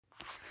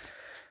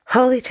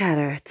Holy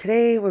Chatter.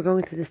 Today we're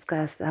going to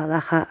discuss the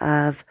halacha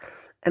of,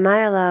 am I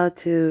allowed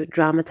to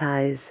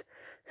dramatize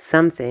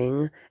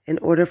something in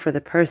order for the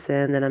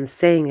person that I'm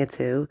saying it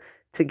to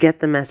get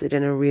the message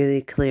in a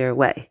really clear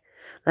way?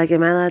 Like,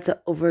 am I allowed to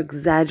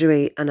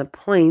over-exaggerate on a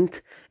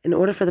point in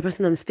order for the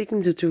person I'm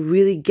speaking to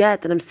really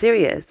get that I'm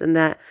serious and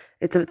that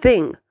it's a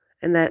thing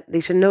and that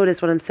they should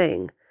notice what I'm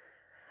saying?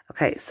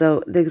 Okay,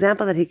 so the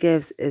example that he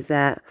gives is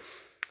that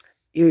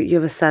you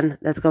have a son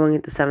that's going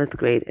into 7th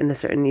grade in a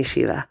certain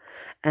yeshiva,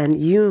 and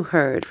you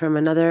heard from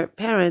another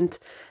parent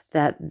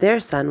that their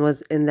son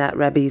was in that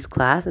Rebbe's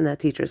class, in that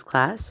teacher's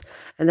class,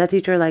 and that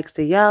teacher likes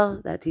to yell,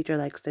 that teacher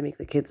likes to make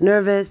the kids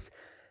nervous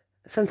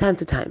from time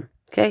to time.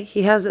 Okay,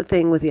 he has a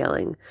thing with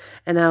yelling.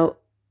 And now,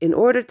 in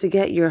order to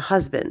get your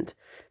husband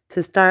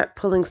to start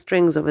pulling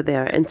strings over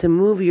there and to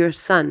move your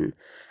son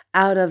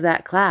out of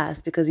that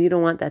class because you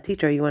don't want that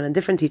teacher, you want a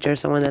different teacher,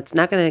 someone that's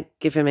not going to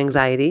give him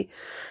anxiety,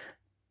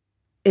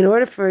 in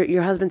order for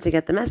your husband to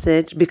get the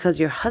message, because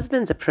your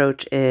husband's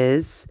approach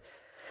is,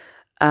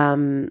 I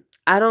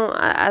don't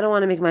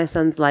want to make my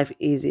son's life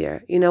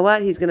easier. You know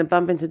what? He's going to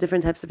bump into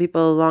different types of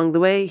people along the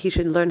way. He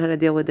should learn how to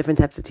deal with different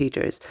types of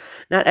teachers.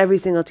 Not every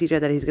single teacher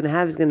that he's going to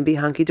have is going to be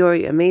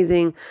hunky-dory,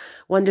 amazing,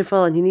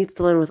 wonderful, and he needs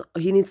to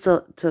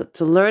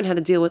learn how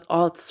to deal with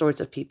all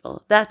sorts of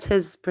people. That's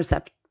his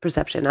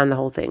perception on the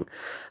whole thing.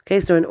 Okay,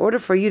 so in order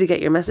for you to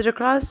get your message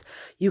across,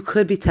 you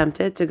could be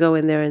tempted to go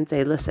in there and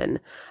say, listen,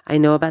 I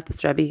know about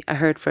this Rebbe. I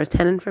heard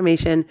firsthand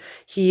information.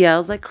 He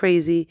yells like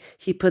crazy.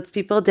 He puts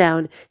people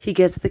down. He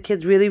gets the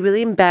kids really,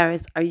 really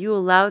embarrassed. Are you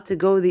allowed to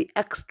go the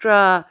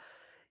extra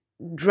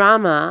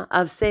drama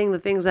of saying the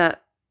things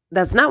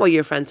that's not what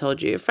your friend told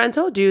you? Your friend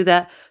told you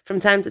that from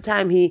time to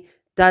time he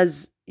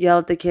does yell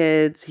at the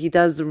kids. He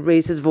does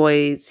raise his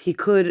voice. He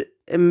could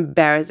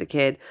embarrass a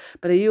kid,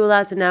 but are you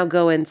allowed to now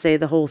go and say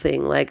the whole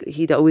thing? Like,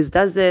 he always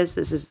does this.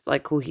 This is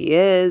like who he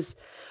is.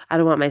 I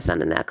don't want my son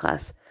in that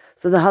class.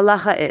 So the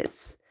halacha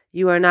is,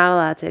 you are not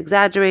allowed to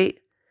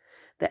exaggerate.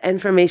 The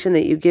information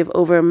that you give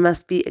over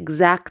must be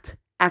exact,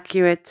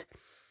 accurate,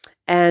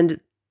 and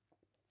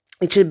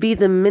it should be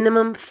the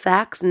minimum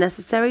facts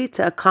necessary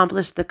to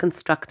accomplish the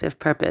constructive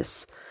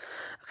purpose.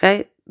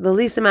 Okay? The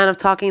least amount of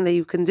talking that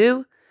you can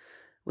do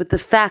with the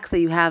facts that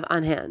you have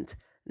on hand.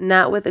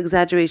 Not with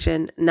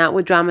exaggeration, not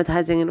with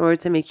dramatizing in order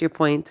to make your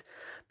point,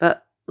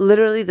 but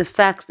literally the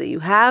facts that you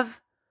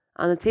have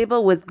on the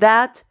table. With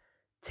that,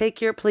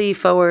 take your plea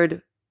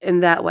forward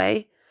in that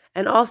way.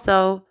 And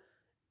also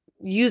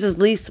use as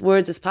least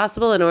words as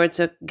possible in order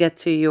to get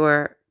to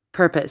your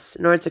purpose,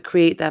 in order to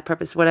create that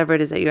purpose, whatever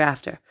it is that you're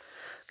after.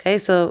 Okay,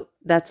 so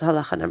that's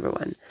halacha number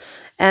 1.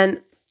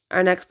 And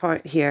our next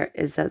part here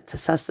is that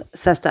says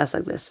to us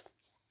like this.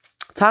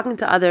 Talking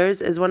to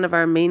others is one of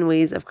our main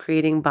ways of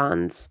creating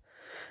bonds.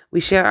 We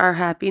share our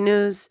happy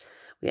news.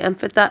 We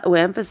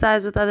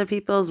emphasize with other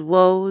people's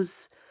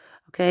woes.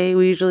 Okay,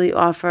 we usually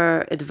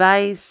offer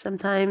advice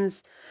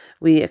sometimes.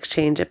 We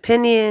exchange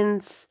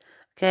opinions,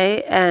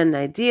 okay, and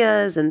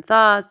ideas and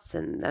thoughts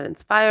and that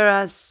inspire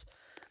us.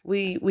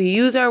 We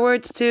use our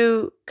words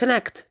to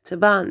connect, to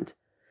bond.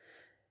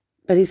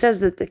 But he says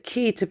that the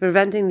key to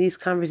preventing these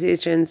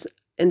conversations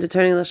into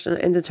turning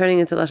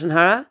into Lashon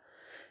Hara,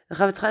 the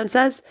Chavetz Chaim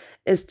says,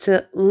 is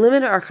to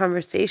limit our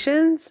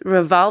conversations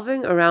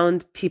revolving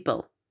around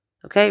people.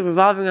 Okay,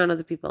 revolving around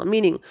other people.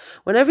 Meaning,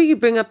 whenever you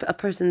bring up a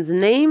person's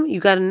name, you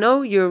got to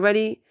know you're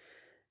already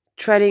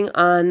treading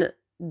on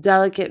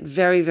delicate,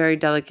 very, very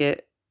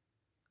delicate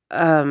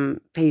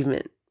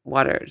pavement,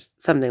 waters,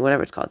 something,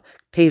 whatever it's called.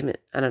 Pavement,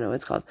 I don't know what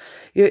it's called.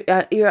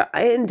 You're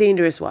in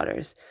dangerous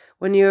waters.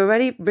 When you're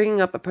already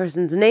bringing up a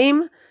person's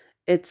name,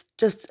 it's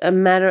just a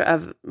matter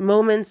of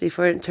moments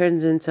before it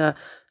turns into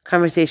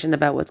conversation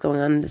about what's going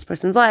on in this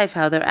person's life,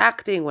 how they're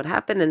acting, what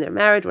happened in their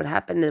marriage, what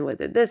happened and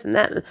whether this and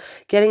that.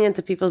 Getting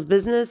into people's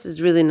business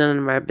is really none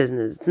of our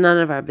business. It's none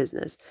of our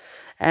business.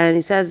 And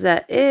he says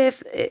that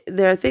if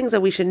there are things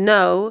that we should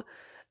know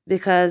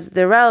because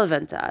they're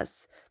relevant to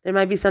us, there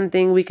might be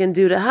something we can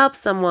do to help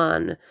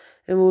someone,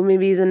 and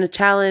maybe he's in a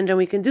challenge and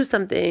we can do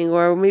something,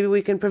 or maybe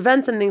we can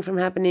prevent something from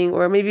happening,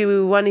 or maybe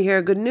we want to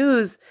hear good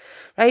news,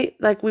 right?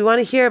 Like, we want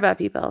to hear about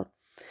people.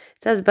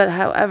 It says, but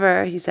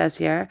however, he says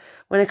here,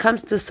 when it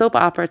comes to soap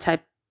opera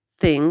type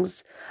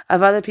things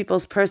of other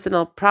people's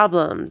personal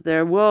problems,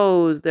 their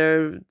woes,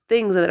 their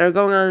things that are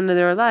going on in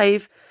their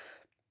life,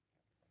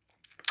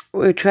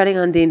 we're treading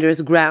on dangerous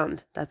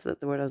ground. That's what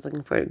the word I was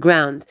looking for,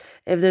 ground.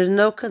 If there's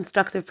no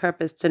constructive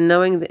purpose to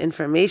knowing the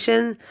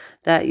information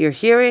that you're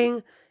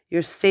hearing,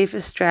 your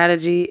safest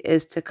strategy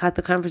is to cut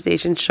the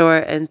conversation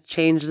short and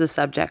change the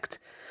subject.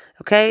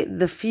 Okay,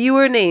 the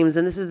fewer names,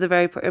 and this is the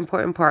very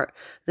important part,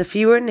 the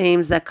fewer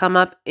names that come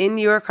up in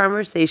your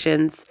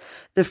conversations,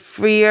 the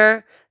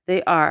freer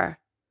they are.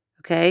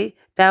 Okay,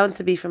 bound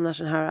to be from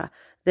Lashon Hara.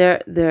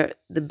 The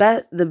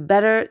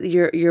better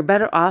you're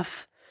better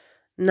off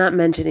not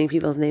mentioning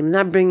people's names,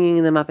 not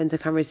bringing them up into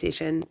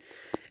conversation.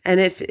 And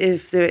if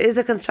there is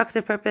a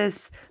constructive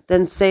purpose,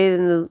 then say it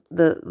in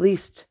the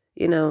least,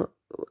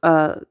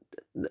 the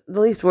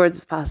least words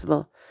as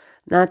possible,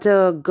 not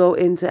to go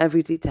into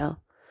every detail.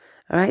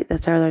 All right,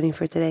 that's our learning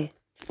for today.